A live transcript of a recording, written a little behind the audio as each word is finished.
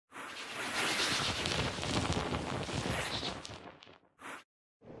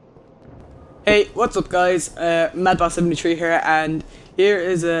Hey, what's up guys? Madboss73 here, and here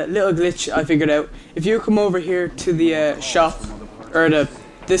is a little glitch I figured out. If you come over here to the shop, or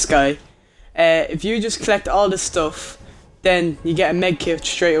this guy, if you just collect all this stuff, then you get a medkit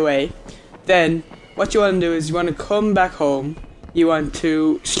straight away. Then what you want to do is you want to come back home, you want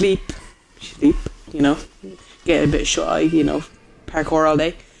to sleep, you know, get a bit shy, you know, parkour all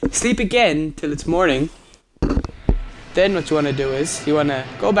day, sleep again till it's morning. Then what you want to do is, you want to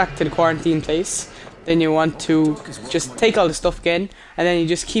go back to the quarantine place, then you want to just take all the stuff again, and then you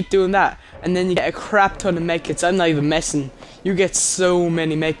just keep doing that, and then you get a crap ton of medkits. I'm not even messing, you get so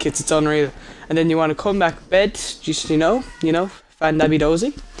many medkits, it's unreal. And then you want to come back to bed, just, you know, fan dabby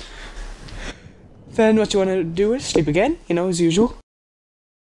dozy. Then what you want to do is sleep again, you know, as usual.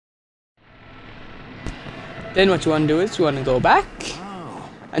 Then what you want to do is, you want to go back,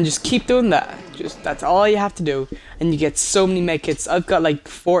 and just keep doing that. That's all you have to do, and you get so many medkits. I've got like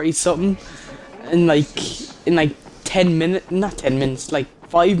 40 something in like 10 minutes, not 10 minutes, like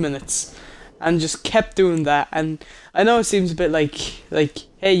 5 minutes, and just kept doing that. And I know it seems a bit like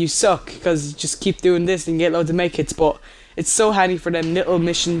hey, you suck because you just keep doing this and get loads of medkits, but it's so handy for them little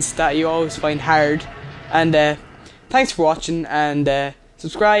missions that you always find hard. And thanks for watching, and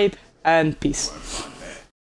subscribe, and peace.